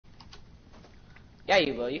Yeah,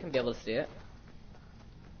 you will. You can be able to see it.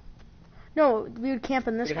 No, we would camp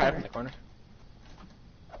in this You can hide in corner. the corner.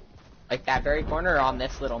 Like that very corner, or on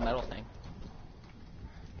this little metal thing.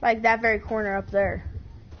 Like that very corner up there.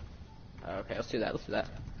 Okay, let's do that. Let's do that.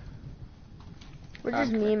 We're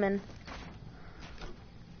just memeing.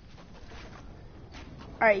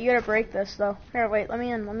 Alright, you gotta break this though. Here, wait, let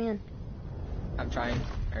me in. I'm trying.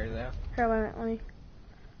 There you go. Here, wait, let me.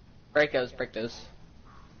 Break those. Break those.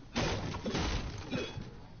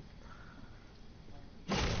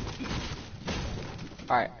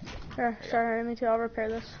 Alright. Here, sorry, me too, I'll repair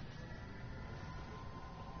this.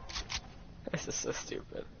 This is so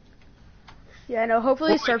stupid. Yeah, I know,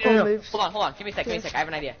 hopefully circle moves. Hold on. Give me a sec. I have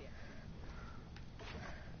an idea.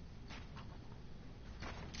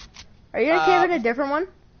 Are you gonna camp in a different one?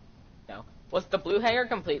 No. Was the blue hanger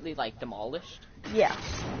completely, like, demolished? Yeah.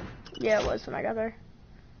 Yeah, it was when I got there.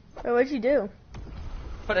 Wait, what'd you do?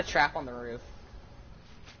 Put a trap on the roof.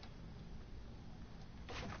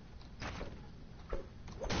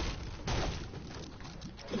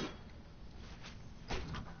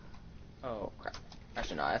 Oh, crap.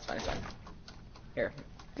 Actually, no, that's fine, it's fine. Here.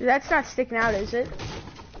 Dude, that's not sticking out, is it?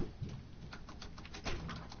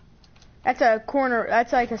 That's a corner,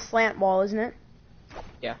 that's like a slant wall, isn't it?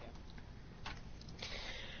 Yeah.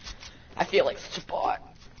 I feel like such a bot.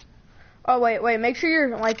 Oh, wait, make sure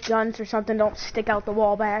your, like, guns or something don't stick out the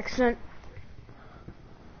wall by accident.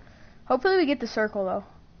 Hopefully we get the circle, though.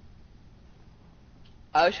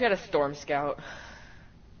 I wish we had a storm scout.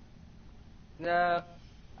 No.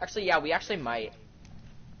 Actually, yeah, we actually might.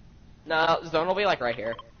 No, zone will be, like, right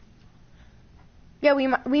here. Yeah,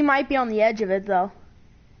 we might be on the edge of it, though.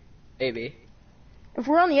 Maybe. If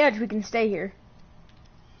we're on the edge, we can stay here.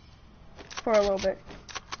 For a little bit.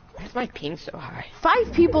 Why is my ping so high?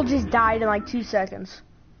 5 people just died in like 2 seconds.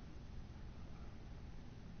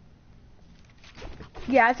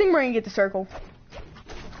 Yeah, I think we're gonna get the circle.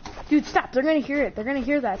 Dude, stop. They're gonna hear it. They're gonna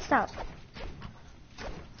hear that. Stop.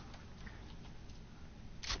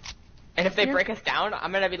 And if they break us down,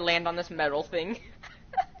 I'm gonna land on this metal thing.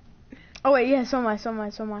 Oh, wait, yeah, so am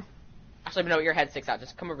I. Actually, no, your head sticks out.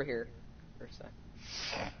 Just come over here for a sec.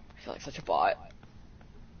 I feel like such a bot.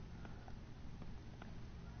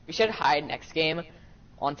 We should hide next game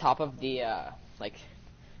on top of the, like,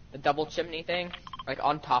 the double chimney thing. Like,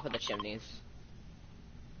 on top of the chimneys.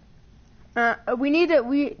 You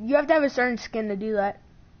have to have a certain skin to do that.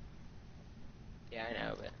 Yeah, I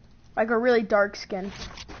know, but... Like a really dark skin.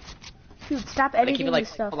 Dude, stop editing this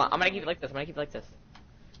stuff. Hold on, I'm gonna keep it like this.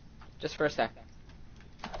 Just for a sec.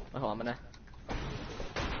 Hold on, I'm gonna...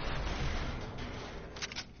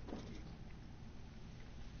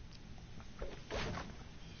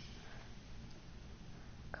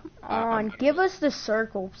 Come on, give us the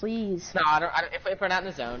circle, please. No, if we're not in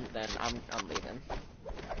the zone, then I'm leaving.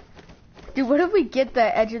 Dude, what if we get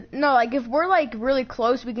the edge of... No, like, if we're, like, really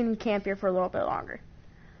close, we can camp here for a little bit longer.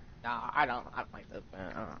 No, I don't like this.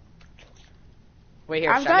 Wait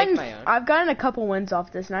here, should I make my own? I've gotten a couple wins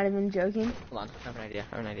off this, not even joking. Hold on, I have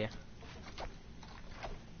an idea.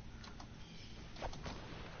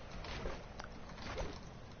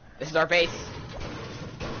 This is our base.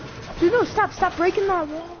 Dude, no, stop breaking that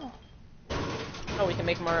wall. Oh, we can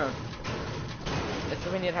make them our own. That's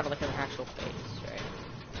what we need to have, like, an actual base, right?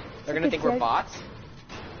 They're gonna think we're bots.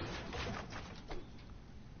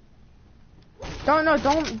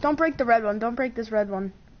 Don't break the red one. Don't break this red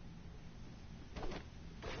one.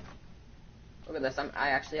 Look at this. I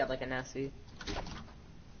actually have like a nasty.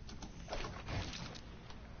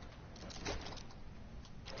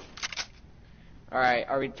 All right.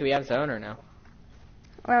 Do we have zone or no?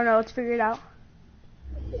 I don't know. Let's figure it out.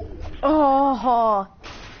 Oh. All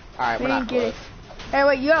right, we're not get it. Hey,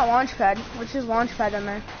 wait. You got a launch pad. What's his launch pad in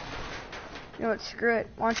there? You know what? Screw it.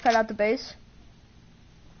 Launch pad out the base.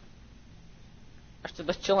 Actually,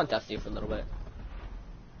 let's chill on Dusty for a little bit.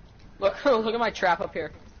 Look, look at my trap up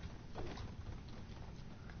here.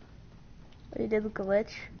 You did a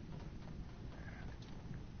glitch.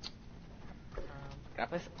 Can I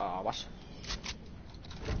place? Oh, watch.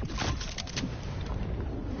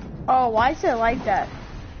 Oh, why is it like that?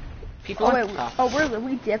 People on top. Oh, are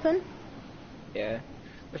we dipping? Yeah.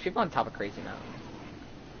 There's people on top of Crazy Mountain.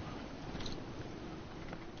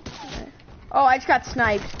 Oh, I just got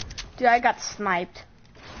sniped. Dude, I got sniped.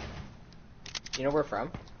 You know where we're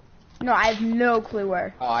from? No, I have no clue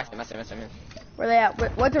where. Oh, I see. Where they at?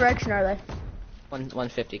 What direction are they?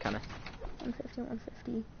 150, kind of.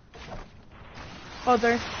 150. Oh,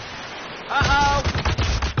 they're... Uh-oh!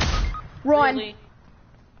 Run! Really?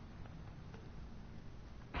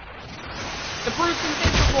 The Brute's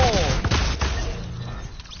invincible!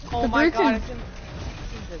 Oh my god,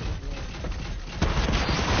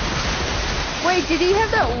 Wait, did he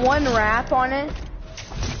have that one wrap on it?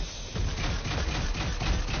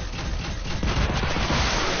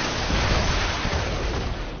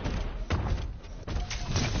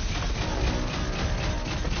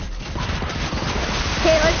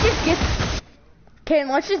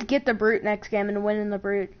 Let's just get the brute next game and win in the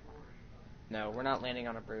brute. No, we're not landing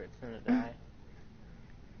on a brute. It's gonna die.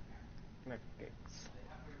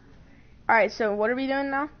 Alright, so what are we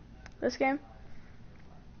doing now? This game?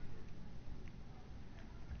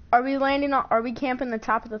 Are we camping the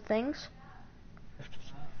top of the things?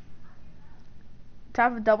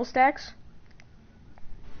 Top of double stacks?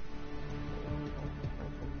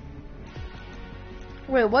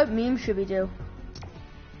 Wait, what meme should we do?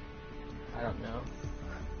 I don't know.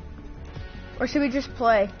 Or should we just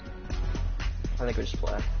play? I think we just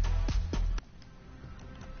play.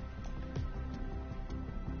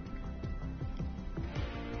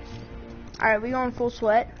 Alright, we going full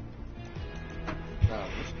sweat? No,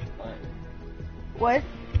 we're just play. What?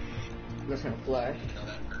 We're just gonna play.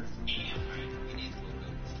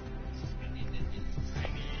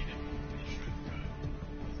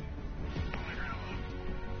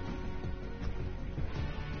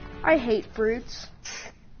 I hate brutes.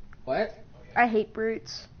 What? I hate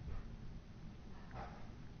brutes.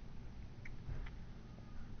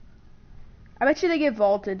 I bet you they get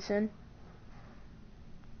vaulted soon.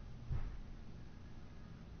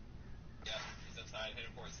 Yeah, he's outside, hit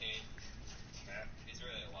 14. Yeah, he's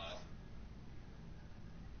really alive.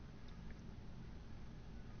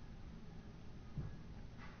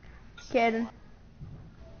 Kid,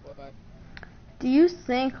 What? do you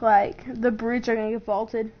think like the brutes are gonna get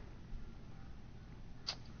vaulted?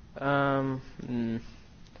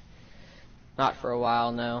 Not for a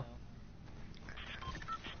while, no.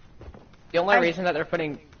 The only reason that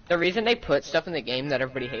the reason they put stuff in the game that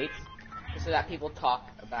everybody hates is so that people talk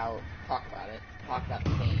about it, talk about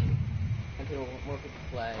the game, and more people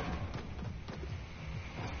play.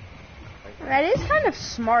 That is kind of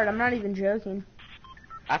smart, I'm not even joking.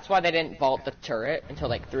 That's why they didn't vault the turret until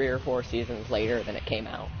like 3 or 4 seasons later than it came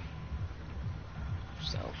out.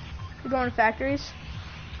 So. You going to factories?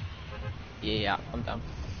 Yeah, I'm done.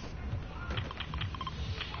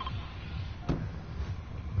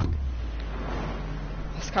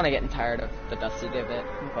 I was kind of getting tired of the Dusty Divot.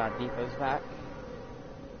 I'm glad Defo's back.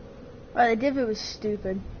 Oh, the divot was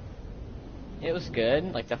stupid. It was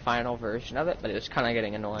good, like the final version of it, but it was kind of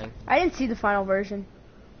getting annoying. I didn't see the final version.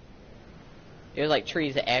 It was like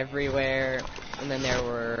trees everywhere, and then there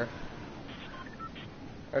was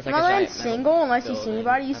like Am a I land giant single unless you see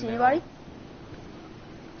anybody? You see anybody?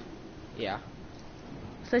 Yeah.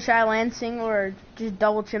 So should I land single or just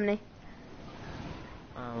double chimney?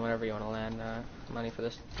 Whatever you want to land. Money for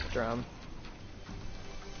this drum.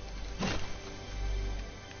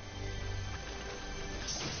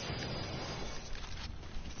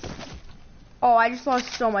 Oh, I just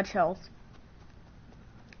lost so much health.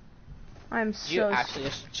 I'm Did you actually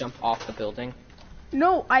just jump off the building?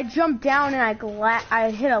 No, I jumped down and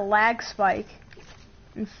I hit a lag spike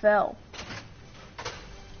and fell.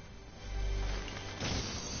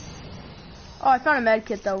 Oh, I found a med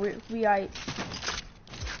kit though. I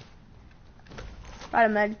got a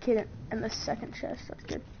med kit in the second chest. That's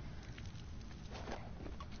good.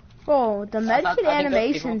 Oh, the med kit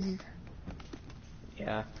animations.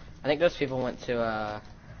 Yeah, I think those people went to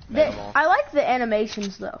Minimal. I like the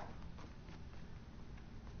animations though.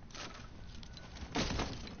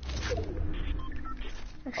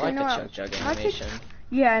 Actually, I like the chug animation.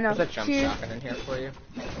 Yeah, I know. There's a jump shotgun in here for you.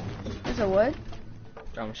 There's a what?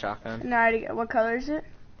 Drum shotgun. No, what color is it?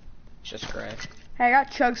 It's just gray. Hey, I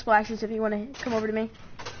got chug splashes if you want to come over to me.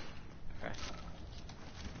 Okay.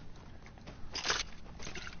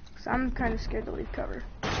 So I'm kind of scared to leave cover.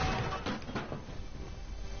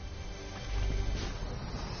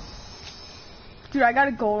 Dude, I got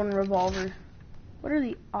a golden revolver. What are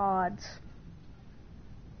the odds?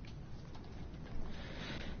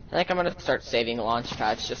 I think I'm gonna start saving launch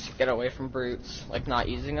pads just to get away from brutes, like not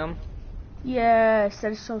using them. Yes,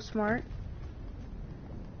 that is so smart.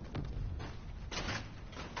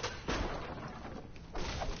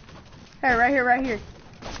 Hey, right here, right here.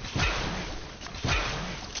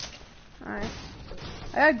 Alright.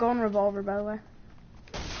 I got a golden revolver, by the way.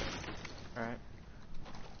 Alright.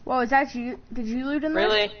 Whoa, is that you? Did you loot in there?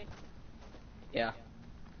 Really? Yeah.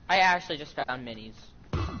 I actually just found minis.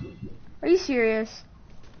 Are you serious?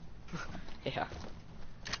 Yeah.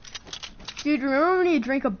 Dude, remember when you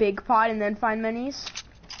drink a big pot and then find minis?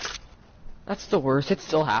 That's the worst. It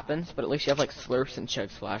still happens, but at least you have like slurps and chug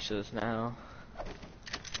splashes now.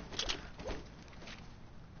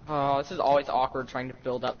 Oh, this is always awkward trying to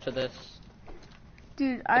build up to this.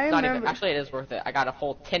 Dude, I It's not even, remember. actually, it is worth it. I got a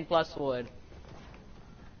whole 10 plus wood.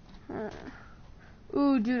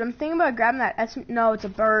 Ooh, dude, I'm thinking about grabbing that no, it's a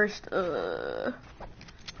burst. I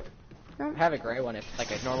have a gray one if it's like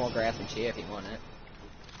a normal gray SMG if you want it.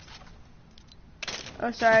 Oh,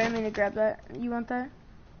 sorry, I didn't mean to grab that. You want that?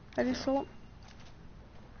 I just sold.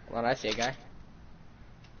 Well, I see a guy.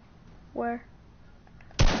 Where?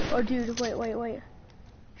 Oh, dude, wait.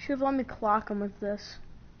 Should have let me clock him with this.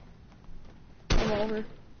 I'm over.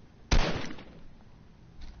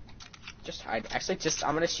 Just hide. Actually,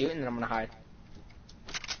 I'm gonna shoot and then I'm gonna hide.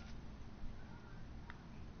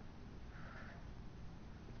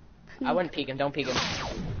 I wouldn't peek him. Don't peek him.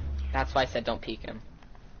 That's why I said don't peek him.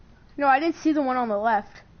 No, I didn't see the one on the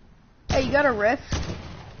left. Hey, you got a rift?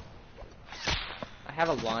 I have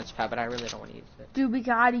a launch pad, but I really don't want to use it. Dude, we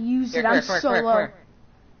gotta use Here, it. I'm so low. here.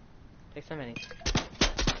 Take so many.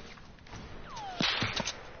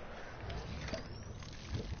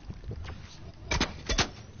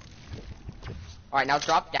 Alright, now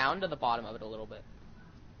drop down to the bottom of it a little bit.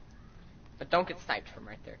 But don't get sniped from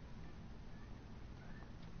right there.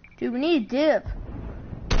 Dude, we need a dip.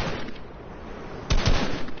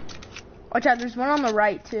 Watch out, there's one on the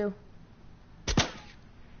right, too.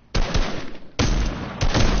 They're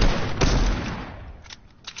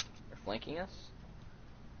flanking us?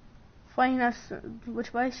 Flying us,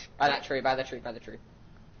 which way? By that tree, by the tree.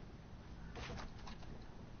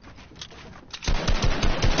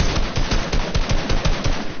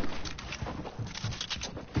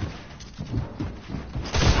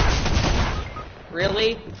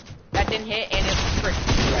 Really? That didn't hit and it's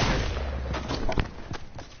freaking record.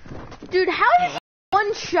 Dude, how did he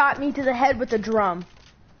one-shot me to the head with a drum?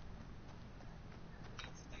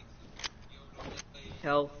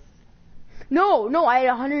 Health. No, I had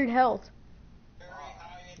 100 health.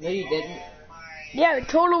 No, you didn't. Yeah, the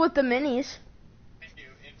total with the minis. In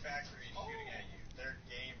factory shooting at you. They're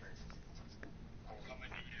gamers. I'm coming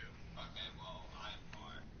to you. Okay, well, I'm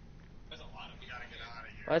far. There's a lot of we gotta get out of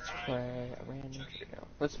here. Let's play a random three.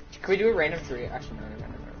 No. Can we do a random three? Actually,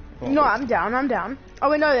 no. No, I'm down. Oh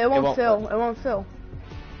wait, no, it won't fill. work. It won't fill.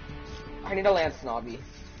 I need to land Snobby.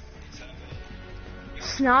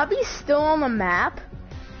 Snobby's still on the map?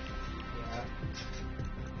 Yeah.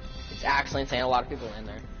 It's actually insane. A lot of people land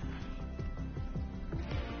there.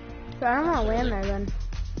 But I don't want to land there then.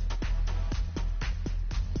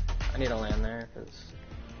 I need to land there because.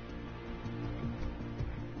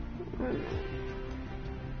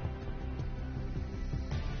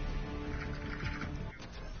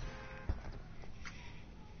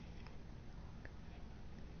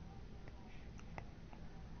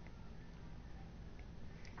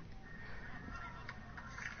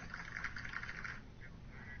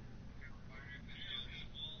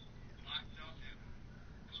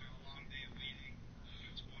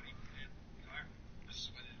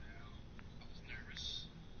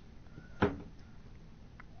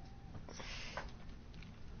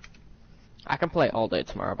 I can play all day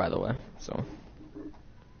tomorrow, by the way. So.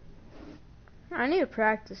 I need to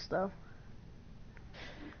practice though.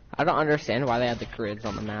 I don't understand why they had the grids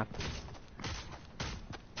on the map.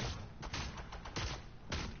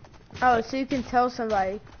 Oh, so you can tell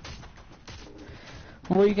somebody.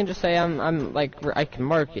 Well, you can just say I'm like I can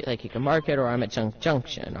mark it, like you can mark it, or I'm at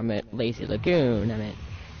Junction, I'm at Lazy Lagoon, I'm at.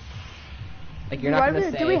 Like you're not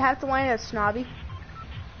gonna say. Do we have to land at Snobby?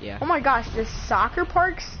 Yeah. Oh my gosh, this soccer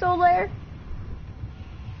park's still there?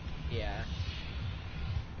 Yeah.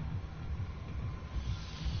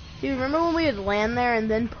 Dude, remember when we would land there and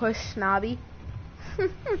then push Snobby?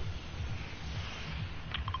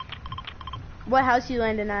 What house you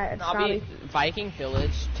landing at Snobby? Viking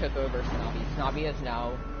Village took over Snobby. Snobby is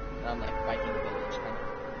now like Viking Village kind of.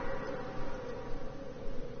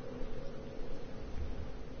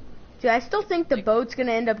 Dude, I still think the boat's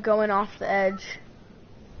gonna end up going off the edge.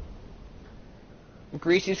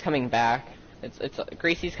 Greasy's coming back. It's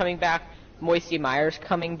Greasy's coming back. Moisty Myers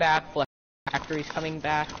coming back. Flex Factory's coming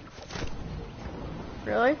back.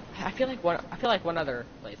 Really? I feel like one other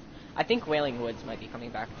place. I think Wailing Woods might be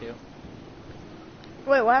coming back too.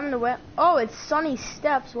 Wait, what happened to what? Oh, it's Sunny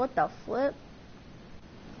Steps. What the flip?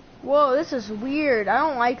 Whoa, this is weird. I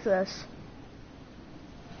don't like this.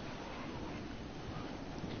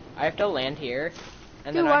 I have to land here,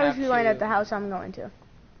 and Dude, then why I would have you to land at the house I'm going to?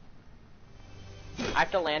 I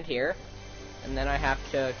have to land here, and then I have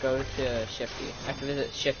to go to Shifty. I have to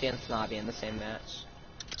visit Shifty and Snobby in the same match.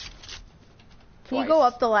 Can you go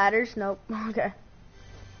up the ladders? Nope. Okay.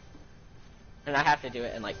 And I have to do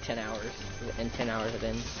it in like 10 hours. In 10 hours it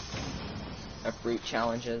ends. Of brute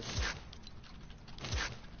challenges.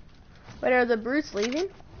 Wait, are the brutes leaving?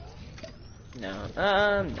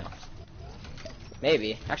 No.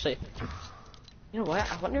 Maybe. Actually, you know what?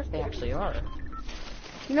 I wonder if they actually are.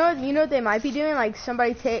 You know what they might be doing? Like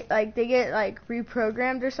somebody they get like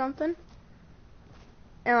reprogrammed or something,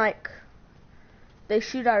 and like they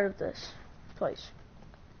shoot out of this place.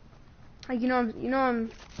 Like you know what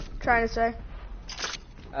I'm trying to say?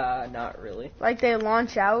 Not really. Like they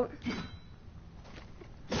launch out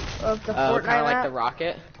of the Fortnite kind of like map. the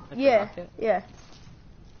rocket. Like the Yeah, rocket? yeah.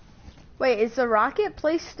 Wait, is the rocket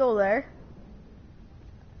place still there?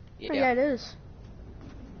 Yeah. Oh, yeah, it is.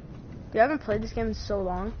 You haven't played this game in so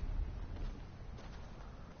long.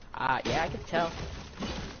 Yeah, I could tell.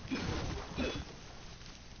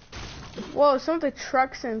 Whoa, some of the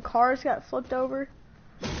trucks and cars got flipped over.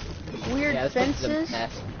 Weird Yeah, this place is a fences.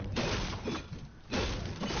 mess.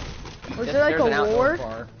 Was there like There's an a outdoor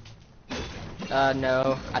war? bar.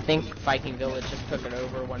 No. I think Viking Village just took it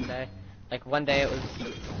over one day. Like one day it was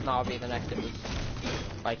Snobby, the next it was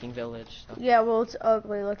Viking Village. So. Yeah, well, it's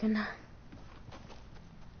ugly looking.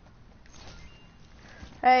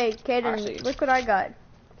 Hey, Kaden, Actually- look what I got. I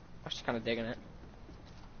was just kind of digging it.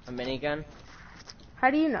 A minigun, How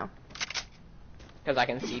do you know? because I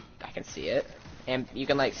can see it, and you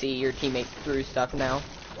can like see your teammates through stuff now.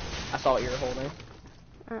 I saw what you were holding.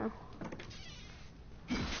 Oh.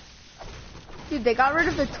 Dude, they got rid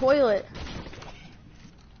of the toilet.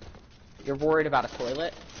 You're worried about a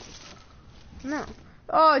toilet? No.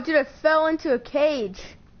 Oh, dude, I fell into a cage.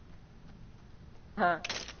 Huh?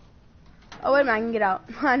 Oh, wait a minute, I can get out.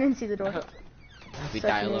 I didn't see the door. We Such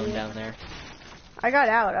die an alone idiot. down there. I got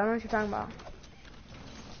out. I don't know what you're talking about.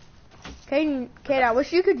 Kate, I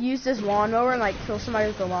wish you could use this lawnmower and like kill somebody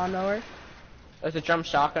with the lawnmower. There's a drum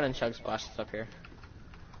shotgun and chug splashes up here.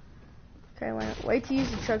 Okay, wait to use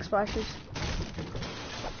the chug splashes.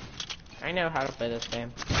 I know how to play this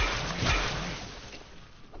game. I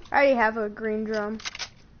already have a green drum.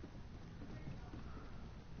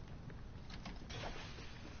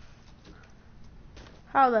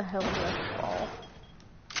 How the hell did I fall?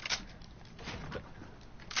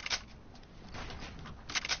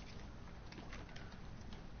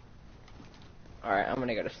 Alright, I'm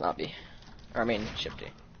gonna go to Snobby. Or I mean, Shifty.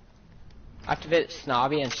 I have to fit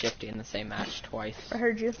Snobby and Shifty in the same match twice. I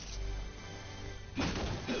heard you.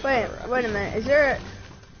 Wait a minute. Is there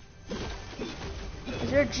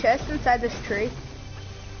a chest inside this tree?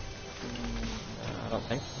 I don't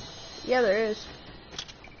think. Yeah, there is.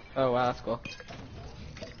 Oh wow, that's cool.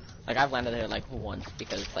 Like I've landed there like once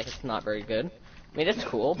because like it's not very good. I mean it's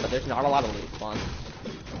cool, but there's not a lot of loot spawns.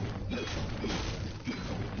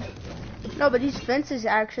 No, but these fences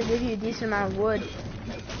actually give you a decent amount of wood.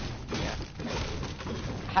 Yeah.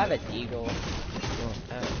 I have a deagle.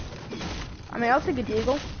 I mean, I'll take a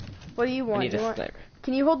deagle. What do you I want? need You a want? sniper.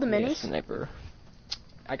 Can you hold the I need a minis? sniper.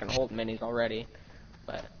 I can hold minis already,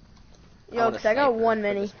 but Yo, want a cause I got sniper one for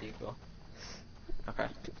mini. this deagle. Okay.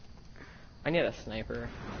 I need a sniper.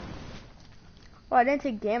 Oh, I didn't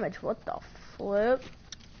take damage. What the flip?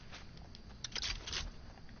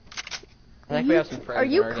 I think we have some friends Are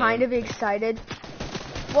you in our kind game. of excited?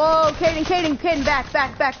 Whoa, Caden, back.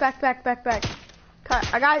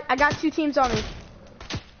 I got two teams on me.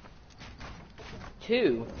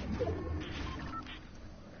 Two.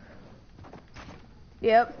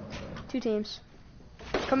 Yep, two teams.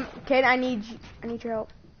 Come, Caden, I need your help.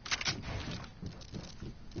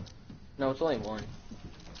 No, it's only one.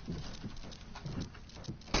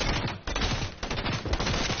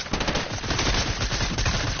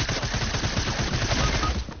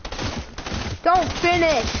 Don't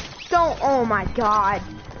finish! Don't, oh my god.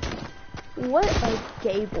 What a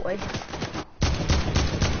gay boy.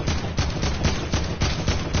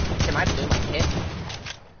 Am I blue my kit?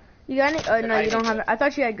 You got any? Oh, no, I you don't didn't. have it. I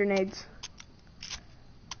thought you had grenades.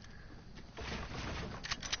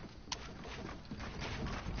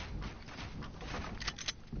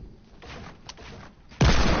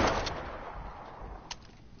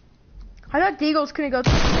 I thought Deagles couldn't go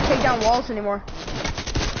take down walls anymore.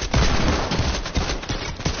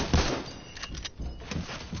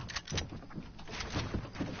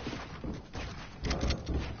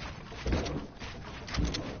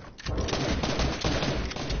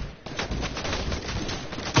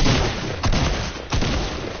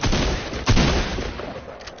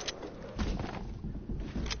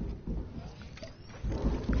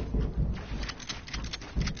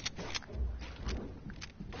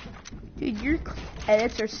 Dude, your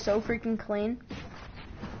edits are so freaking clean.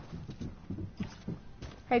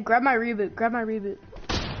 Hey, grab my reboot.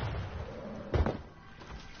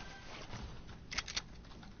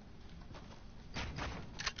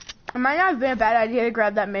 It might not have been a bad idea to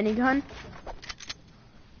grab that minigun.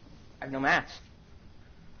 I've have no mats.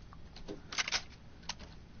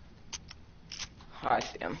 Oh, I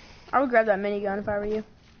see him. I would grab that minigun if I were you.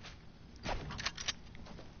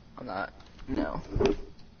 I'm not. No.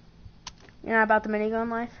 You're not about the minigun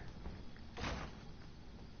life?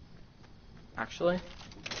 Actually,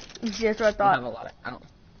 That's what I I don't thought. have a lot of. I don't.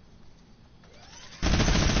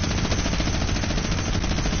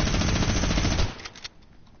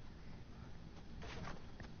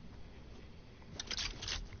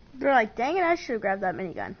 They're like, dang it, I should have grabbed that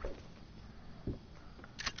minigun.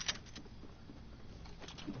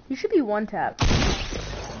 You should be one tap.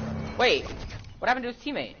 Wait, what happened to his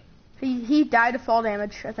teammate? He died of fall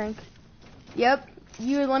damage, I think. Yep,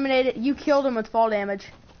 you killed him with fall damage.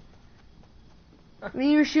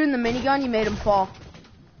 When you were shooting the minigun, you made him fall.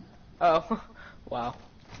 Oh, wow.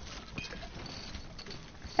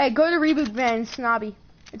 Hey, go to reboot van, Snobby.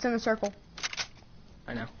 It's in the circle.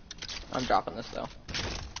 I know. I'm dropping this though.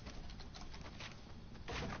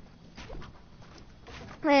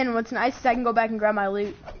 And what's nice is I can go back and grab my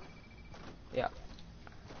loot. Yeah.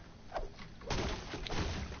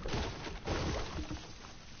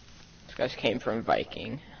 These guys came from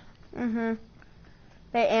Viking. Mm-hmm.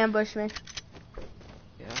 They ambushed me.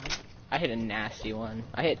 Yeah. I hit a nasty one.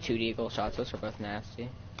 I hit 2 deagle shots. Those were both nasty.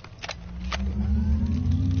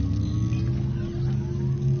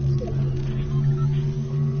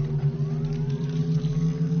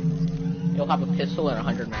 You'll have a pistol and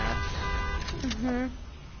 100 mats. Mm-hmm.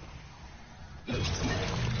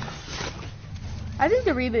 I think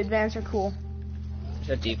the reboot vans are cool.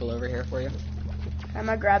 There's a deagle over here for you. I'm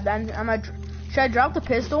gonna grab that. Should I drop the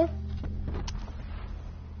pistol?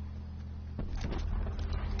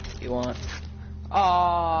 If you want. Oh,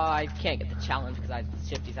 I can't get the challenge because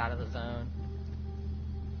Shifty's out of the zone.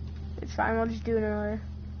 It's fine. We'll just do another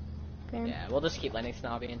game. Yeah, we'll just keep letting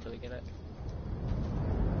Snobby until we get it.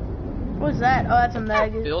 What's that? Oh, that's a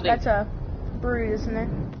meg. Building. That's a brood, isn't it?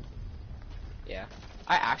 Yeah.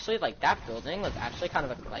 I actually, like, that building was actually kind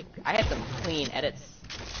of, like, I had some clean edits.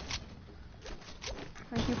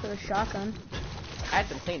 Thank you for the shotgun. I had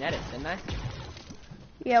some clean edits, didn't I?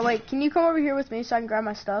 Yeah, wait. Can you come over here with me so I can grab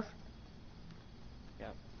my stuff?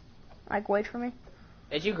 Yep. Like, wait for me?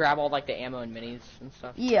 Did you grab all, like, the ammo and minis and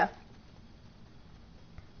stuff? Yeah.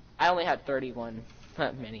 I only had 31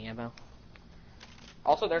 mini ammo.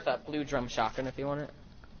 Also, there's a blue drum shotgun if you want it.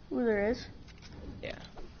 Ooh, there is. Yeah.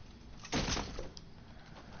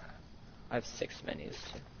 I have 6 minis,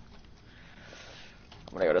 too.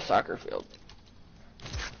 I'm gonna go to soccer field.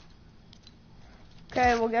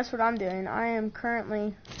 Okay, well, guess what I'm doing? I am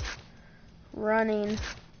currently running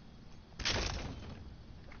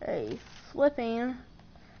a flipping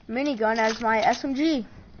minigun as my SMG.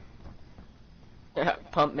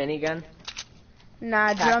 Pump minigun.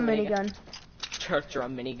 Nah, Pack drum minigun. minigun.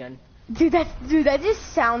 Drum minigun. Dude, that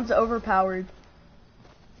just sounds overpowered.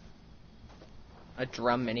 A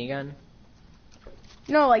drum minigun?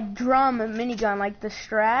 No, like drum minigun, like the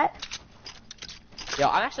Strat. Yo,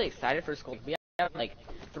 I'm actually excited for school. We have like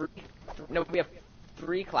we have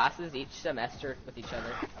 3 classes each semester with each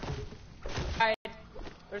other. Hi,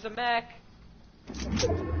 there's a mech.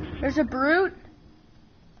 There's a brute.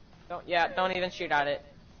 Don't even shoot at it.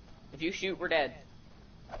 If you shoot, we're dead.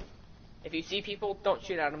 If you see people, don't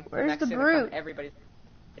shoot at them. Where's the brute? Everybody.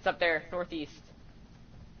 It's up there, northeast.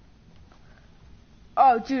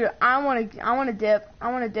 Oh, dude, I wanna dip.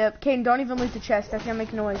 I wanna dip. Caden, don't even loot the chest. That's gonna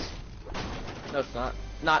make noise. No, it's not.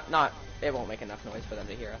 Not. It won't make enough noise for them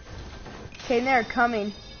to hear us. Caden, they're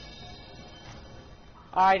coming.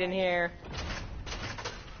 Alright, in here.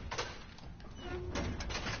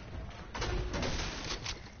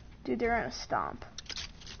 Dude, they're gonna stomp.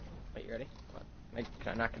 Wait, you ready? What?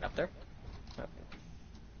 Can I knock it up there? Okay.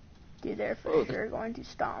 Dude, they're for Oh, sure going to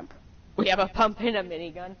stomp. We have a pump and a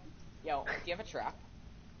minigun. Yo, do you have a trap?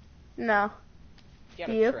 No. If you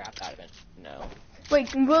have Do a you? trap, that'd have been no.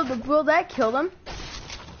 Wait, will that kill them?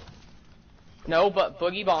 No, but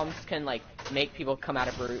boogie bombs can like make people come out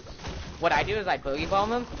of brute. What I do is I boogie bomb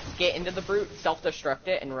them, get into the brute, self-destruct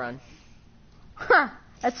it, and run. Huh,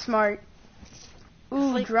 that's smart.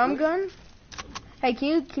 Ooh, like drum brute. gun? Hey,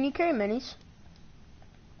 can you carry minis?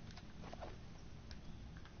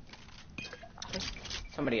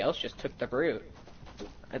 Somebody else just took the brute.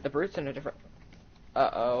 The brute's in a different.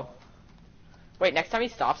 Uh-oh. Wait, next time he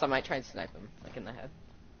stops, I might try and snipe him, like in the head.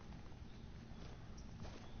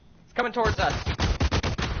 It's coming towards us.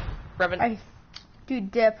 Brevin.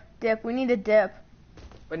 Dude, dip. We need a dip.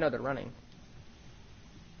 Wait, no, they're running.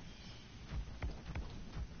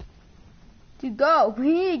 Dude, go.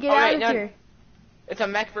 We need to get Oh, out wait, of no. here. It's a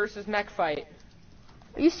mech versus mech fight.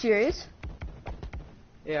 Are you serious?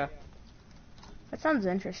 Yeah. That sounds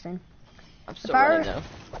interesting. I'm still I running were- though.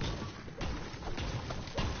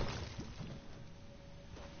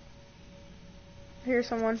 Here's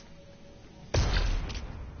someone.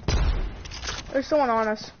 There's someone on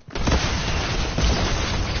us.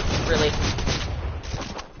 Really?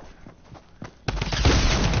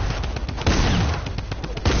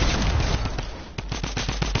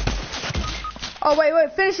 Oh wait,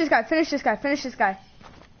 finish this guy.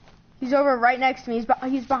 He's over right next to me.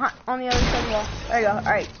 He's behind on the other side of the wall. There you go. All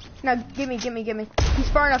right. Now give me. He's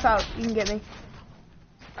far enough out. You can get me.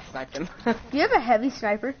 I sniped him. Do you have a heavy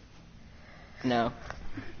sniper? No.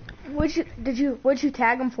 What'd you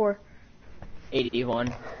tag him for?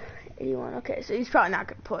 81. 81. Okay, so he's probably not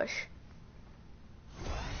gonna push.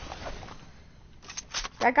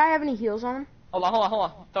 That guy have any heals on him? Hold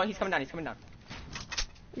on. Don't, he's coming down.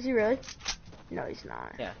 Is he really? No, he's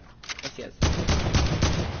not. Yeah. Yes, he is.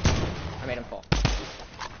 I made him fall.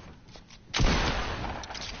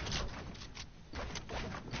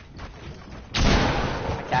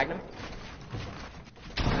 I tagged him.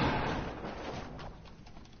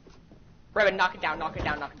 Brevin, knock it down.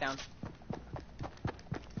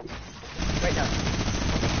 Wait, no.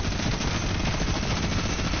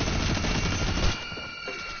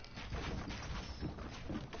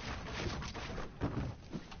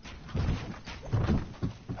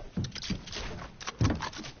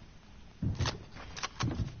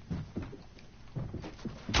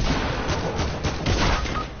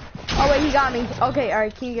 Oh wait, he got me. Okay, all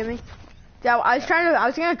right. Can you get me? Yeah, I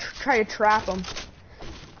was gonna try to trap him.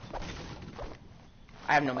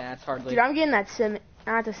 I have no mats, hardly. Dude, I'm getting that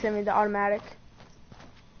the automatic.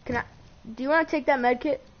 Do you want to take that med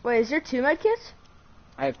kit? Wait, is there 2 med kits?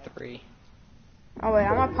 I have 3. Oh wait,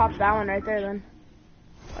 I'm gonna pop that one right there then.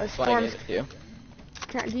 That's what I gave it to you.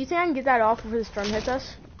 Do you think I can get that off before the storm hits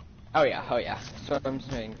us? Oh yeah. Storm's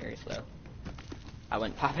moving very slow. I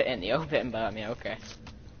wouldn't pop it in the open, but I mean, okay.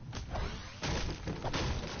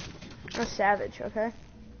 I'm a savage, okay?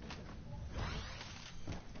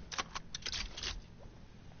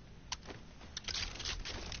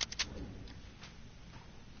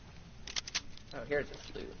 Oh, here's this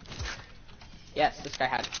loot. Yes, this guy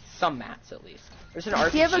had some mats at least. There's an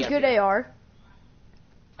RPG. Do you have a up good here. AR?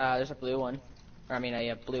 There's a blue one. Or, I mean,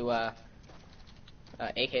 a blue, AK.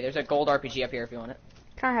 There's a gold RPG up here if you want it.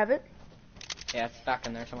 Can I have it? Yeah, it's back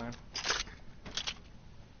in there somewhere.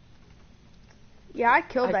 Yeah, I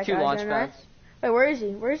killed I have that 2 guy. launch Didn't I? pads. Wait, where is he?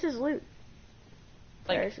 Where's his loot?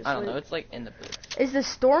 There's Like, his I don't loot. know, it's like in the booth. Is the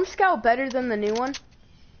Storm Scout better than the new one?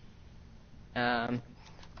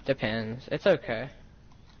 Depends. It's okay.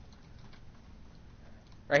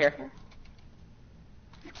 Right here.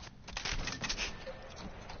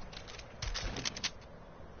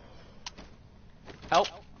 Help.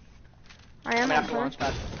 I am I'm after okay. launch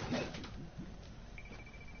pad.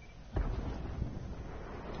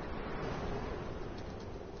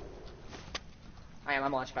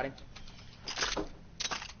 I'm launch padding.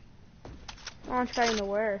 Launch padding to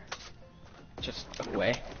where? Just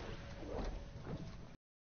away.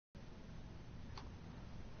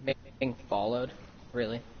 Being followed,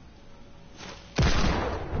 really.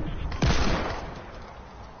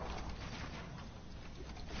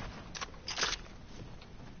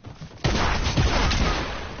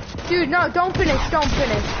 Dude, no, don't finish.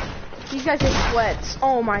 These guys are sweats.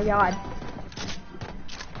 Oh my god.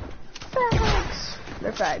 Fags.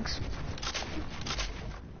 They're fags.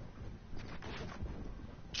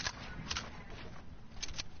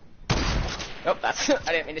 Nope, that's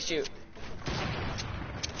I didn't mean to shoot.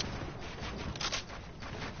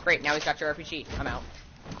 Great, now he's got your RPG. I'm out.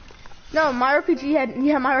 No, my RPG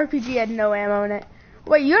had no ammo in it.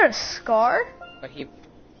 Wait, you had a scar? But he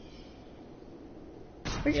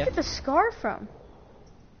Where'd you Yeah. get the scar from?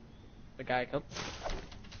 the guy killed.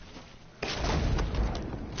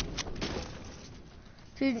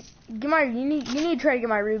 Dude, you need to try to get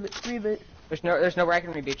my reboot. There's no way I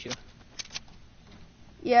can reboot you.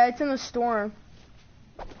 Yeah, it's in the storm.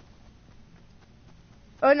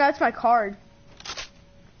 Oh no, that's my card.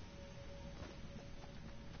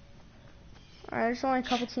 Alright, there's only a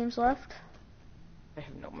couple teams left. I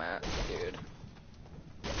have no mats, dude.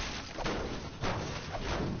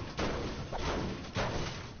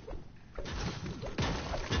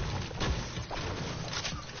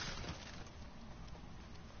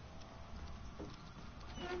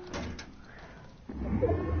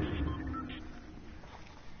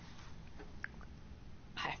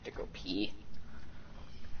 I have to go pee.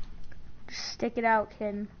 Just stick it out,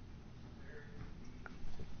 kid.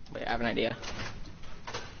 Wait, I have an idea.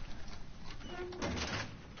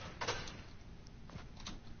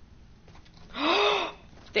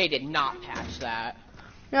 They did not patch that.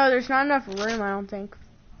 No, there's not enough room, I don't think.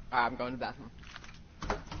 I'm going to the bathroom.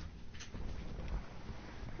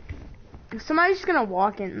 Somebody's just gonna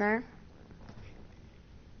walk in there.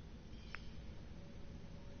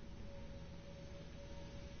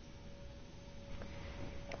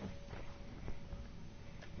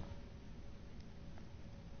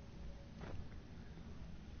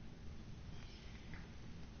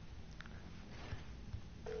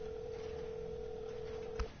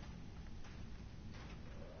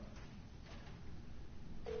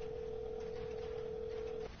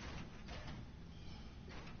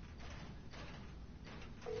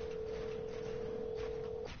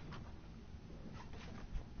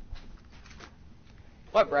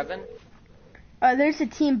 What, Brevin? There's a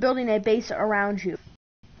team building a base around you.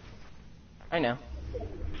 I know.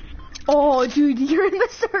 Oh, dude, you're in the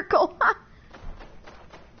circle.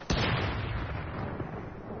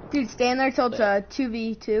 Dude, stand there till it's a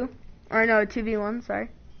 2v2. Or no, 2v1, sorry.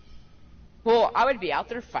 Well, I would be out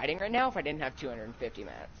there fighting right now if I didn't have 250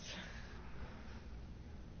 mats.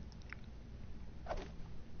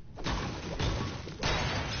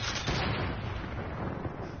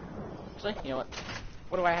 Actually, you know what?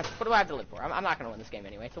 What do I have to live for? I'm not gonna win this game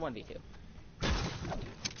anyway. It's a 1v2.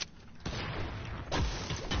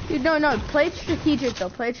 Dude, no, play it strategic though.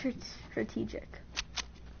 Play it strategic.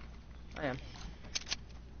 I am.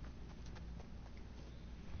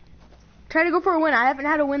 Try to go for a win. I haven't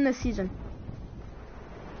had a win this season.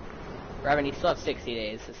 Robin, you still have 60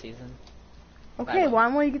 days this season. Okay, why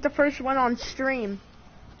don't we get the first one on stream?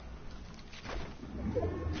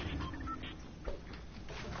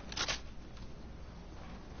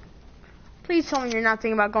 Please tell me you're not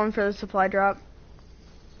thinking about going for the supply drop.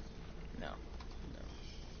 No.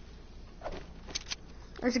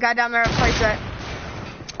 There's a guy down there at playset.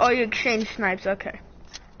 Oh, you exchange snipes, okay.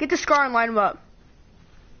 Get the scar and line him up.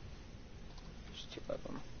 There's two of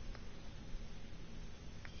them.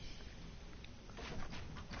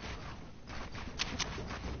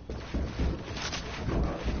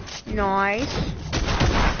 Nice.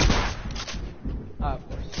 Of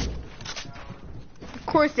course. Of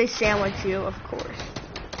course they sandwich you, of course.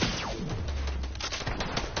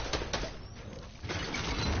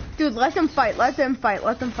 Dude, let them fight, let them fight,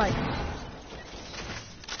 let them fight.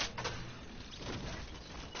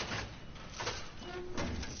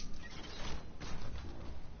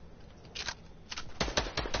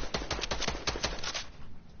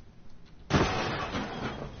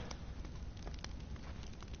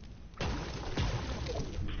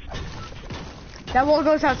 That wall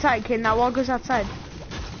goes outside, kid. That wall goes outside.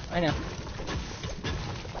 I know.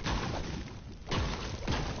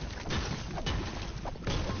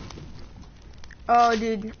 Oh,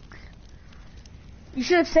 dude. You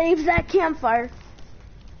should have saved that campfire.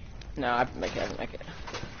 No, I didn't make it.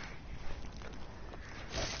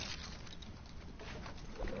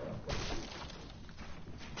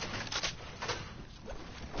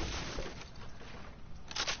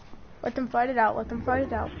 Let them fight it out. Let them fight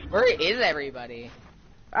it out. Where is everybody?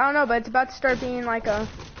 I don't know, but it's about to start being like a...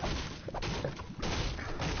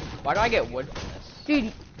 Why do I get wood from this?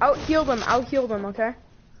 Dude, out-heal them. Out-heal them, okay?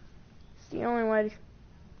 It's the only way.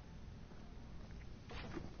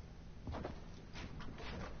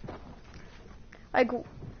 Like,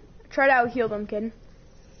 try to out-heal them, kid.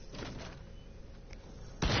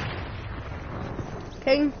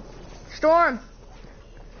 King, Storm.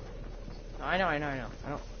 I know. I don't.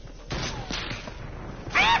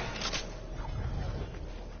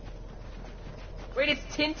 Wait, it's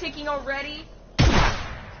 10 ticking already?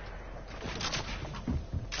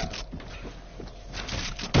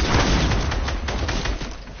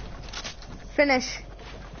 Finish.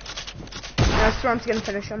 No, Storm's gonna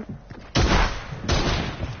finish him.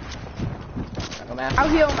 I'll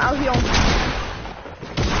heal him.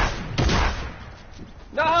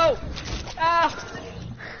 No! Ah!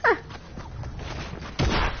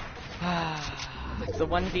 It's a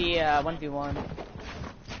 1v1.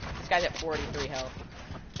 This guy's at 43 health.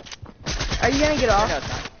 Are you gonna get off? No, it's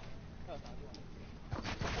not.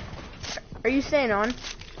 Are you staying on?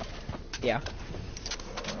 Yeah.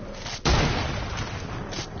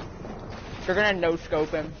 You're gonna no-scope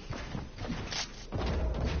him.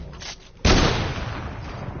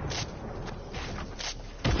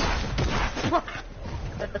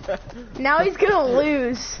 Now he's gonna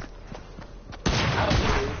lose.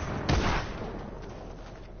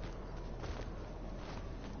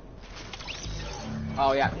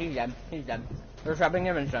 Oh yeah, he's dead. They're trapping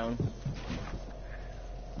him in zone.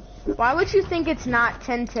 Why would you think it's not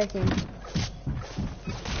 10 ticking?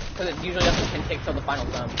 Because it usually doesn't 10 tick till the final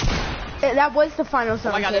zone. That was the final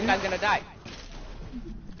zone. Oh my god, kid. this guy's gonna die.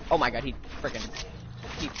 Oh my god, he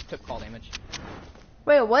took fall damage.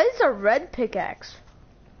 Wait, what is a red pickaxe?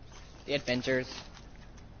 The Avengers.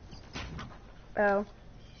 Oh.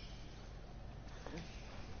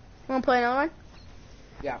 Wanna play another one?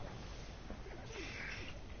 Yeah.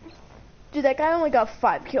 Dude, that guy only got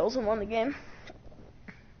 5 kills and won the game.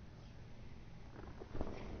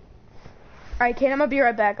 Alright, Kate, I'm gonna be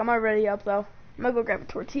right back. I'm already up though. I'm gonna go grab a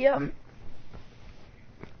tortilla.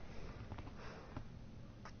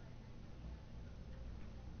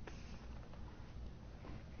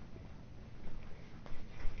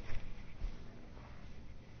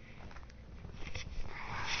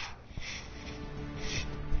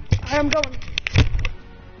 Alright, I'm going.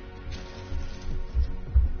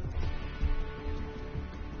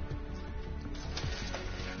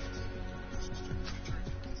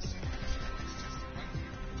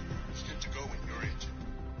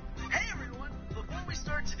 Hey everyone! Before we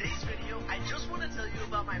start today's video, I just want to tell you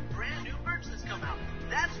about my brand new merch that's come out.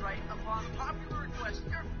 That's right, upon popular request,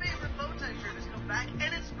 your favorite Bowtie shirt has come back,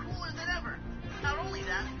 and it's cooler than ever. Not only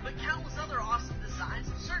that, but countless other awesome designs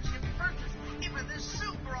and shirts can be purchased. Even this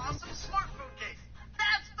super awesome smartphone case.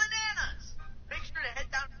 That's bananas! Make sure to head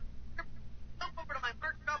down, jump over to my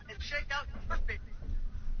merch shop and check out your favorite.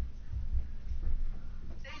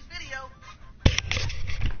 Today's video.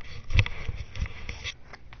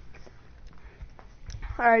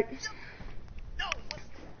 Alright. No!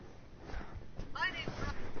 My name's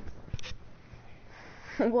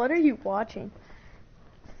Ryan. What are you watching?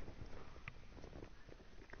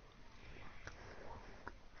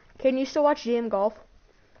 Can you still watch GM Golf?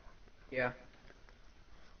 Yeah.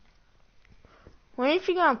 When is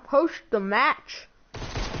she gonna post the match?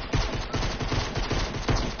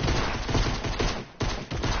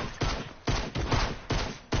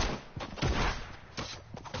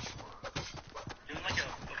 Doing like a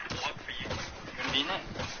vlog for you. You gonna be in it?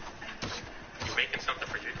 You making something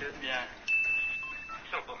for YouTube? Yeah.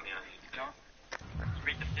 Don't put me on YouTube, no? You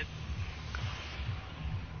make the fit.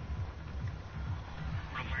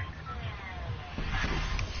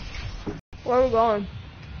 Where are we going?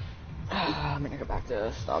 I'm gonna go back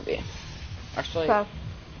to Snobby. Actually, Okay.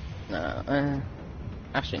 no.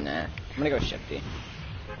 Actually, nah. I'm gonna go Shifty.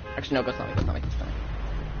 Actually, no, go Snobby. Go Snobby. Go Snobby.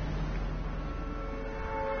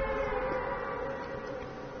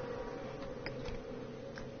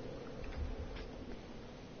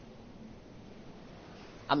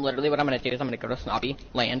 I'm literally, what I'm gonna do is I'm gonna go to Snobby,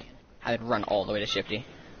 land, and then run all the way to Shifty.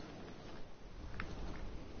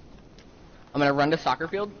 I'm gonna run to soccer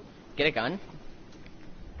field, get a gun,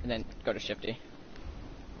 and then go to Shifty.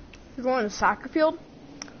 You're going to soccer field?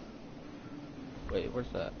 Wait, where's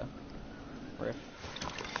the riff?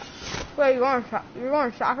 Wait, you're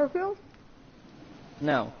going to soccer field?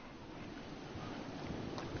 No.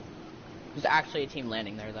 There's actually a team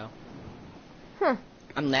landing there, though. Huh.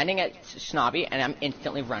 I'm landing at Snobby, and I'm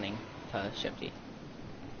instantly running to Shifty.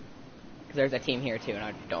 Because there's a team here, too, and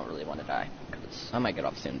I don't really want to die. Because I might get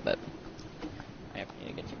off soon, but I need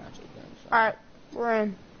to get 2 matches done. So. Alright, we're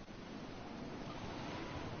in.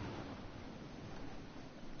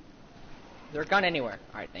 Is there a gun anywhere?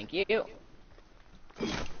 Alright, thank you.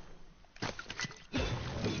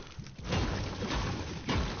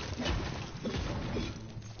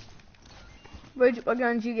 What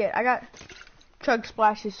gun did you get? I got chug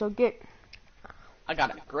splashes, so get. I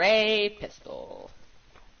got a gray pistol.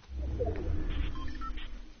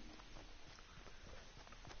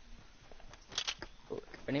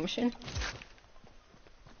 Vending machine?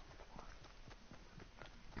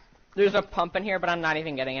 There's a pump in here, but I'm not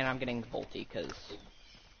even getting it. I'm getting Volty, because...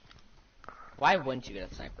 Why wouldn't you get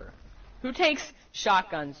a sniper? Who takes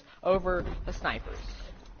shotguns over the snipers?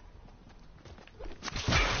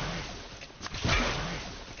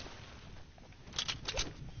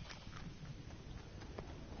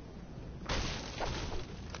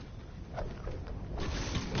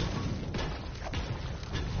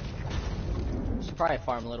 Should probably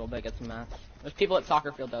farm a little bit, get some mats. There's people at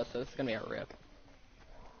soccer field, though, so this is gonna be a rip.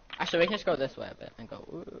 Actually, we can just go this way a bit and go,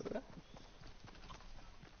 ooh.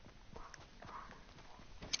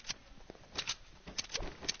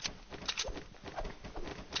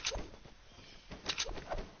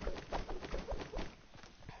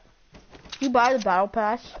 You buy the battle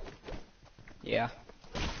pass? Yeah.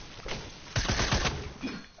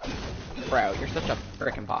 Bro, you're such a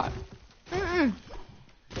frickin' bot. Mm-mm.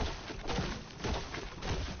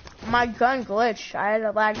 My gun glitched. I had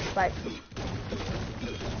a lag spike.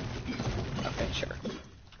 Okay, sure.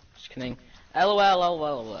 Just kidding.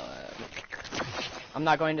 LOL. I'm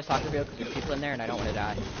not going to soccer field because there's people in there and I don't want to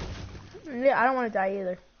die. Yeah, I don't want to die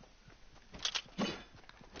either.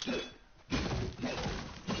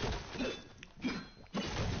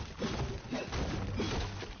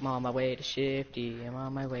 I'm on my way to Shifty. I'm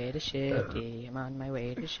on my way to Shifty. I'm on my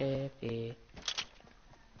way to Shifty.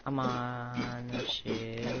 I'm on the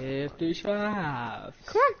Shifty shaft.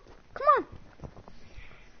 Come on, come on.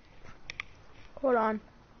 Hold on.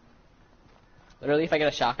 Literally, if I get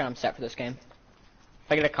a shotgun, I'm set for this game.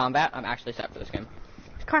 If I get a combat, I'm actually set for this game.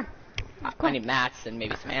 Come on. I need mats and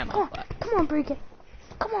maybe some ammo, but... Come on, Bregan.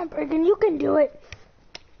 Come on, Bregan, you can do it.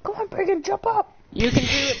 Come on, Bregan, jump up. You can do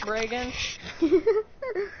it, Bregan.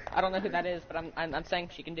 I don't know who that is, but I'm saying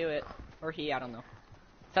she can do it. Or he, I don't know.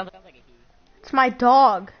 Sounds like a he. It's my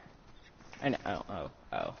dog. I know.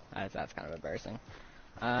 Oh. That's kind of embarrassing.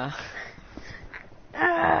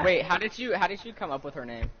 Wait, how did you come up with her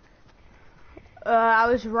name? I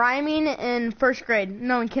was rhyming in first grade.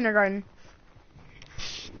 No, in kindergarten.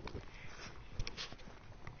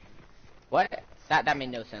 What? That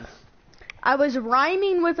made no sense. I was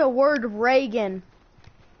rhyming with a word Reagan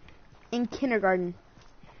in kindergarten.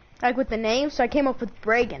 Like with the name, so I came up with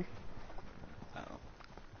Bregan. Oh.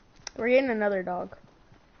 We're getting another dog.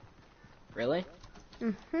 Really?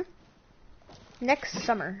 Mhm. Next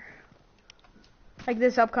summer. Like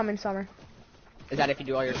this upcoming summer. Is that if you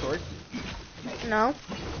do all your chores? No.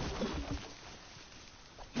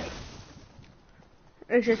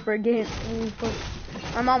 It's just for getting.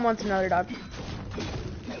 My mom wants another dog.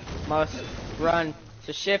 Must run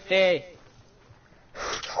to Shifty.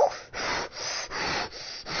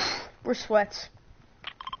 We're sweats.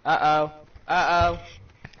 Uh-oh.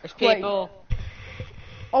 There's people.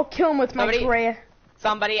 I'll kill him with my Gray.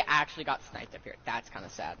 Somebody actually got sniped up here. That's kind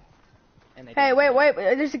of sad. And they Hey, didn't. wait.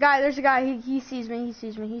 There's a guy. He sees me.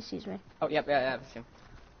 Oh, yep, yeah, that's him.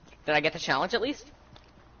 Did I get the challenge at least?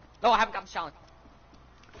 No, I haven't got the challenge.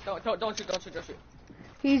 Don't shoot.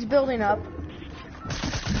 He's building up.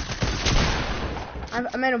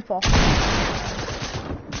 I made him fall. Or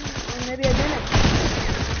maybe I didn't.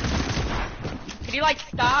 Can you, like,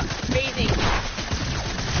 stop phasing?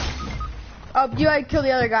 Oh, you gotta kill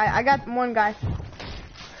the other guy. I got one guy.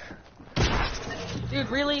 Dude,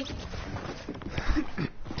 really?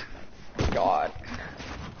 God.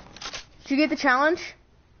 Did you get the challenge?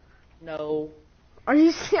 No. Are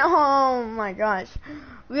you? Oh my gosh.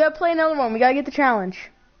 We gotta play another one. We gotta get the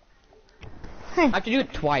challenge. Hey. I have to do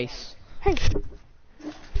it twice. Hey.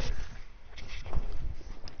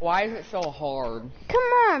 Why is it so hard? Come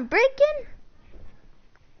on, Breakin'.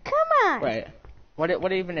 Come on. Right.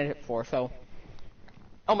 What even is it for? So.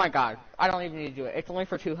 Oh my god. I don't even need to do it. It's only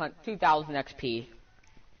for 2,000 XP.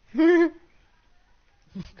 I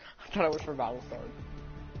thought it was for Battlestar.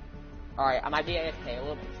 Alright, I might be AFK a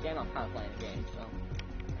little bit this game. I'm kind of playing the game, so.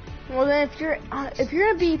 Well then, if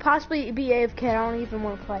you're gonna possibly be AFK, I don't even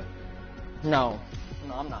want to play. No,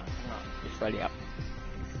 I'm not. Just ready up.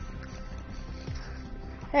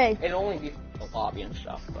 Hey. It'll only be the lobby and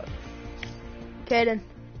stuff, but. Kaden.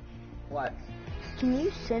 What? Can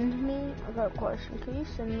you send me? I got a question. Can you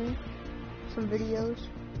send me some videos?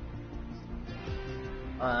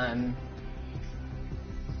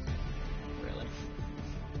 Really?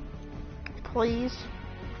 Please.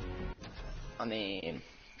 I mean,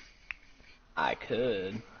 I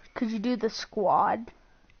could. Could you do the squad?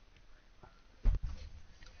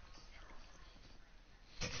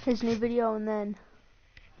 His new video and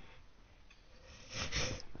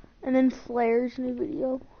then Flair's new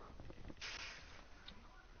video.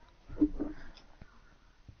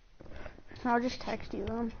 I'll just text you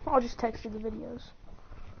them. I'll just text you the videos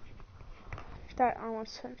that I want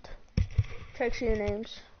sent. Text you your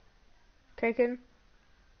names. Taken.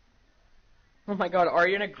 Oh my god,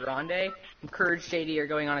 Ariana Grande and Courage JD are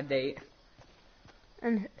going on a date.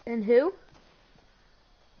 And who?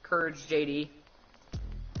 Courage JD.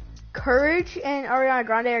 Courage and Ariana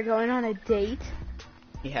Grande are going on a date?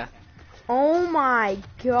 Yeah. Oh my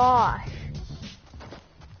gosh.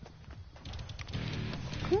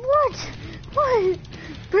 What?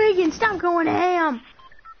 Bregan, stop going ham.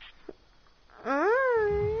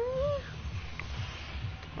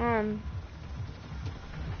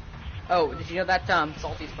 Oh, did you know that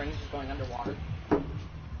Salty Springs is going underwater?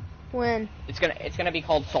 When? It's gonna be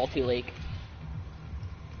called Salty Lake.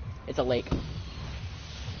 It's a lake.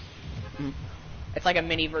 It's like a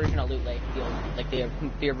mini version of Loot Lake, like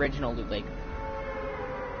the original Loot Lake.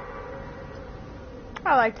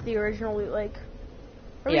 I liked the original Loot Lake.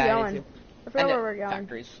 Where are we going? I forgot where we're going.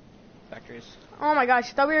 Factories. Oh my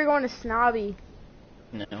gosh, I thought we were going to Snobby.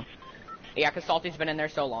 No. Yeah, because Salty's been in there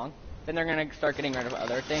so long. Then they're gonna start getting rid of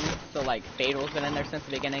other things. So like Fatal's been in there since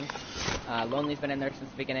the beginning. Lonely's been in there since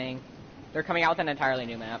the beginning. They're coming out with an entirely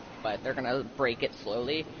new map, but they're gonna break it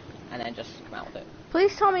slowly and then just come out with it.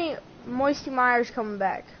 Please tell me Moisty Myers coming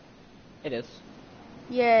back. It is.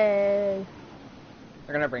 Yay.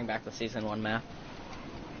 They're gonna bring back the season 1 map.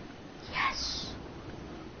 Yes.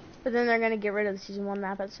 But then they're gonna get rid of the season 1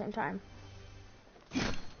 map at the same time.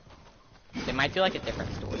 They might do like a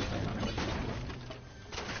different story plan on it.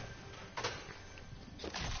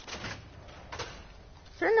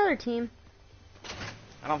 Is there another team?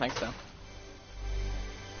 I don't think so.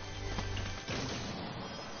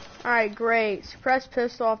 Alright, great. Suppress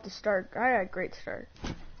pistol off the start. I got a great start.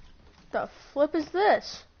 The flip is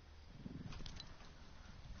this?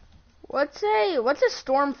 What's a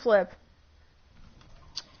storm flip?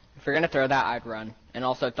 If you're gonna throw that, I'd run. And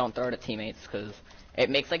also don't throw it at teammates, because it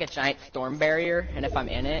makes like a giant storm barrier, and if I'm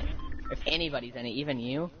in it, if anybody's in it, even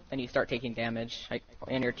you, then you start taking damage, like,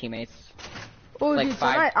 and your teammates. Oh, Like dude, so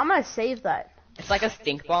five- I'm gonna save that. It's like a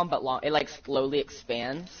stink bomb, but it like slowly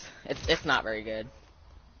expands. It's not very good.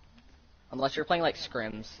 Unless you're playing like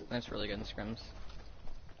scrims, then it's really good in scrims.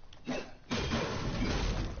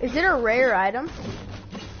 Is it a rare item?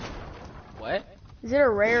 What? Is it a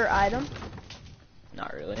rare item?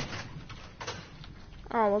 Not really.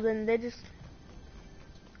 Oh, well then they just...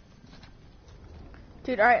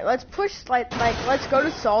 Dude, alright, let's push, let's go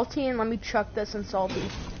to Salty and let me chuck this in Salty.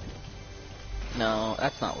 No,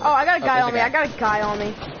 that's not worth Oh, I got a guy there's on me, I got a guy on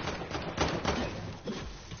me.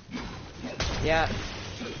 Yeah.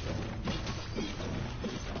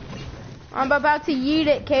 I'm about to yeet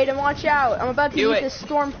it, Caden, watch out. I'm about to Do yeet it. this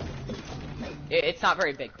storm. It's not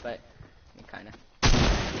very big, but kinda.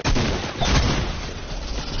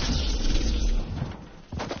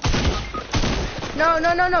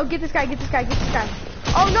 No, get this guy.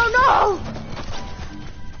 Oh, no!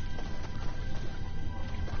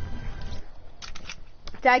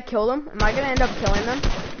 Did I kill them? Am I gonna end up killing them?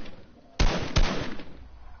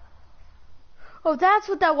 Oh, that's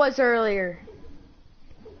what that was earlier.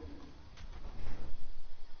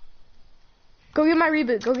 Go get my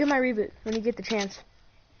reboot when you get the chance.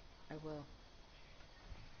 I will.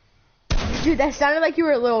 Dude, that sounded like you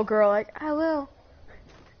were a little girl, like, I will.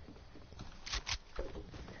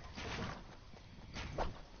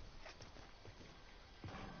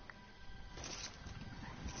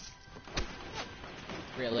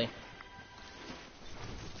 Really?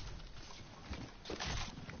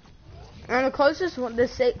 And the closest one,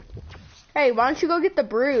 hey, why don't you go get the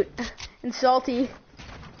brute and Salty?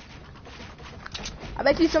 I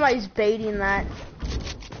bet you somebody's baiting that.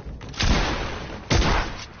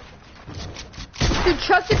 Dude,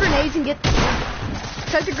 chuck the grenades and get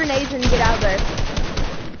out of there.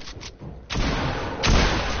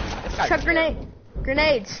 This guy's Chuck terrible.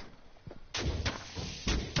 grenades.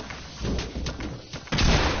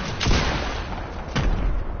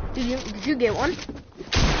 Did you get one?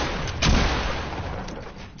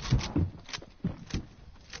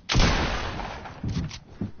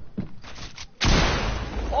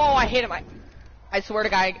 Oh, I hit him. I swear to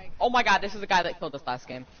God. Oh my God, this is the guy that killed us last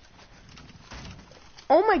game.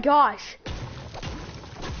 Oh my gosh.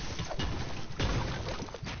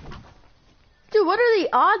 Dude, what are the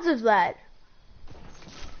odds of that?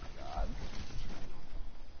 God.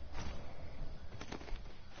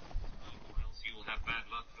 Or else you will have bad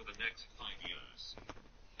luck for the next 5 years.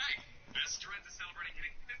 Hey, Best Trend is celebrating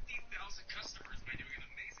hitting 15,000 customers by doing an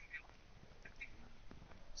amazing deal.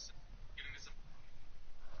 Giving us a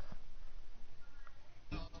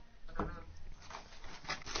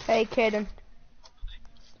Hey, Caden.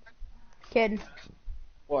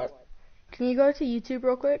 What? Can you go to YouTube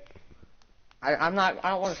real quick? I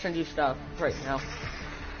don't want to send you stuff right now.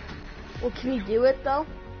 Well, can you do it though?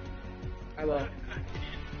 I will.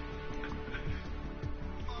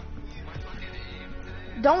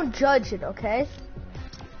 Don't judge it, okay?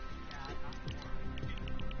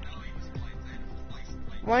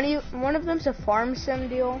 One of them's a farm sim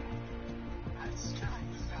deal.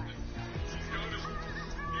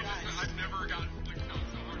 I've never gotten like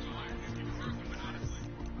so hard to lie. You deserve them, honestly.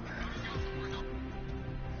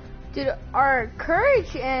 Dude, are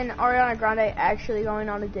Courage and Ariana Grande actually going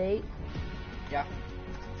on a date? Yeah.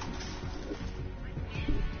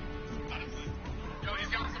 Yo, he's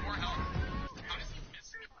got some more help. How does he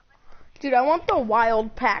miss it? Dude, I want the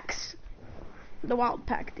wild packs. The wild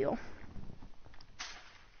pack deal.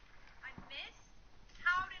 I missed?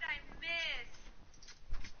 How did I miss?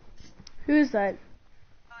 Who's that?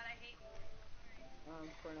 God, I hate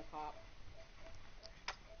For a cop.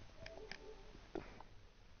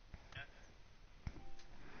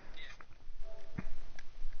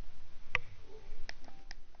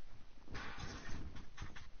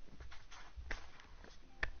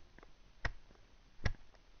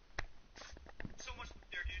 So much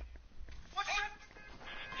there, dude. What's that?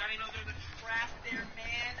 Gotta know there's a trap there,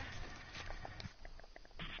 man.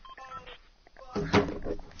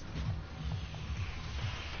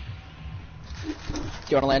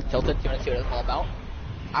 you want to land tilted? Do you want to see what it's all about?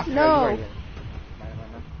 After No. you already did.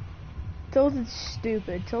 Tilted's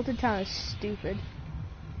stupid. Tilted Town is stupid.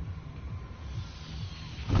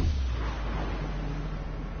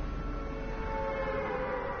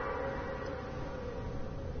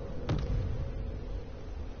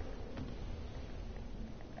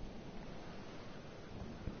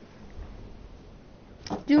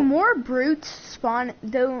 Do more brutes spawn?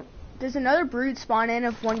 Does another brute spawn in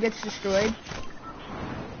if one gets destroyed?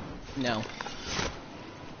 No.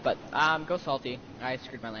 But, go salty. I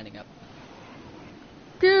screwed my landing up.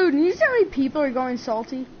 Dude, you see how many people are going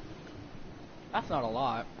salty? That's not a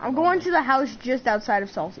lot. I'm going to the house just outside of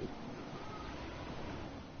salty.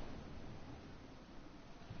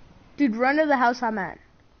 Dude, run to the house I'm at.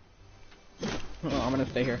 Oh, I'm gonna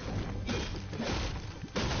stay here.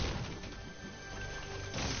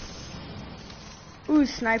 Ooh,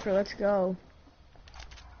 sniper, let's go.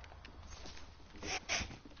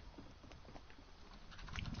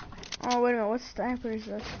 Oh, wait a minute, what sniper is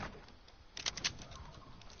this?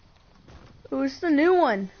 Ooh, it's the new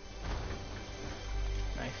one.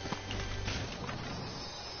 Nice.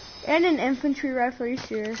 And an infantry rifle, are you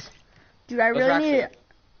serious? Dude, I Those are really need actually-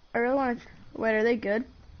 I really want to... Wait, are they good?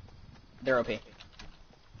 They're OP.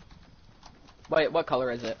 Wait, what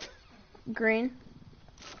color is it? Green?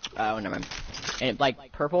 Oh, never mind. And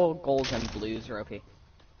like purple, golds, and blues are OP.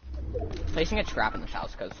 Placing a trap in this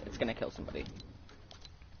house because it's gonna kill somebody.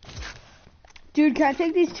 Dude, can I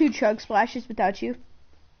take these 2 chug splashes without you?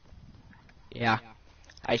 Yeah.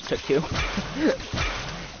 I just took 2.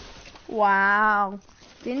 Wow.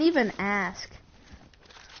 Didn't even ask.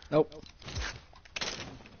 Nope.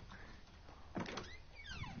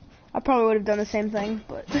 I probably would have done the same thing,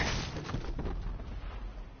 but...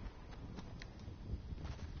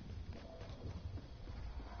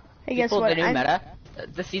 Hey, guess People, what? the new meta,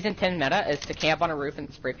 the season 10 meta is to camp on a roof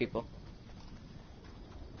and spray people.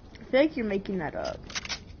 I feel like you're making that up.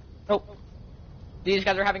 Nope. These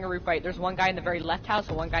guys are having a roof fight. There's one guy in the very left house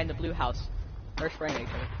and one guy in the blue house. They're spraying each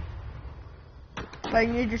other. Like,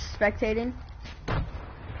 you're just spectating?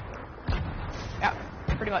 Yeah,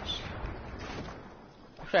 pretty much.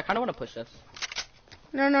 Actually, I kind of want to push this.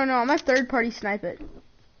 No, I'm a third party snipe it.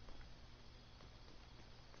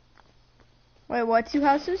 Wait, what? 2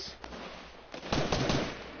 houses?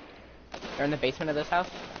 They're in the basement of this house.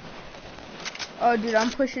 Oh, dude,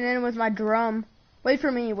 I'm pushing in with my drum. Wait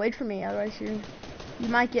for me, otherwise you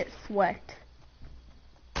might get thwacked.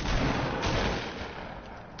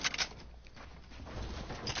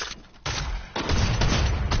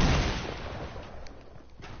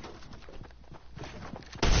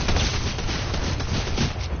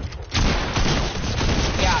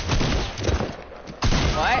 Yeah.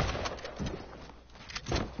 What?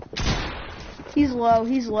 He's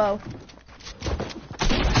low.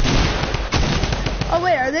 Oh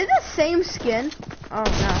wait, are they the same skin? Oh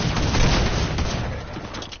no.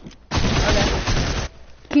 Okay.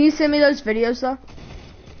 Can you send me those videos though?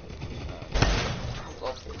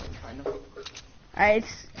 Alright,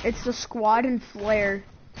 it's the squad and flare.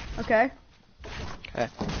 Okay? Okay.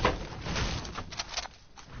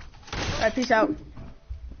 Alright, peace out.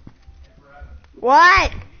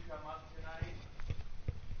 What?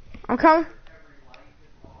 I'm coming.